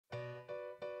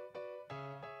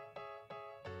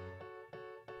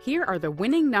Here are the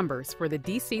winning numbers for the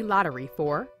DC Lottery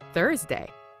for Thursday,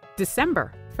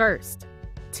 December 1st,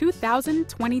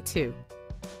 2022.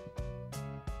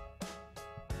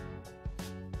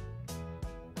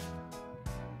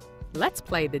 Let's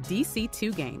play the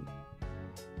DC2 game.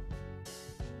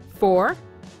 4,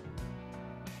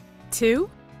 2.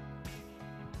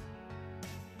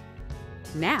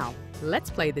 Now, let's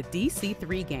play the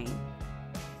DC3 game.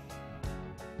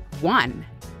 1,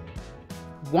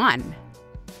 1,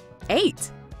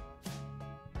 8.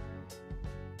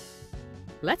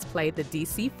 Let's play the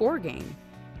DC4 game.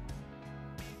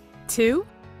 2,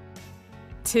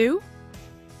 2,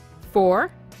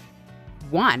 4,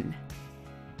 1.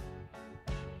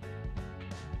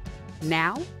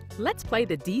 Now, let's play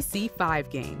the DC5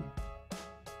 game.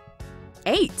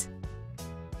 8,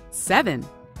 7,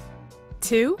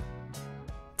 2,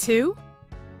 2,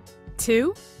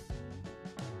 2.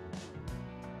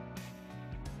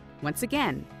 Once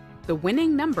again, the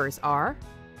winning numbers are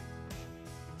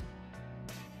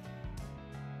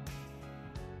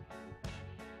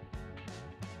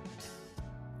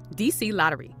DC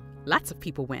Lottery. Lots of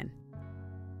people win.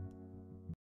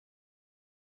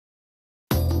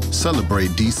 Celebrate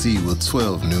DC with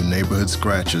 12 new neighborhood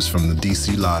scratchers from the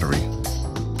DC Lottery.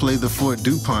 Play the Fort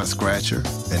DuPont Scratcher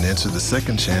and enter the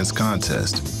Second Chance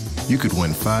contest. You could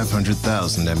win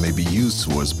 $500,000 that may be used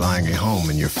towards buying a home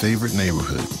in your favorite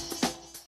neighborhood.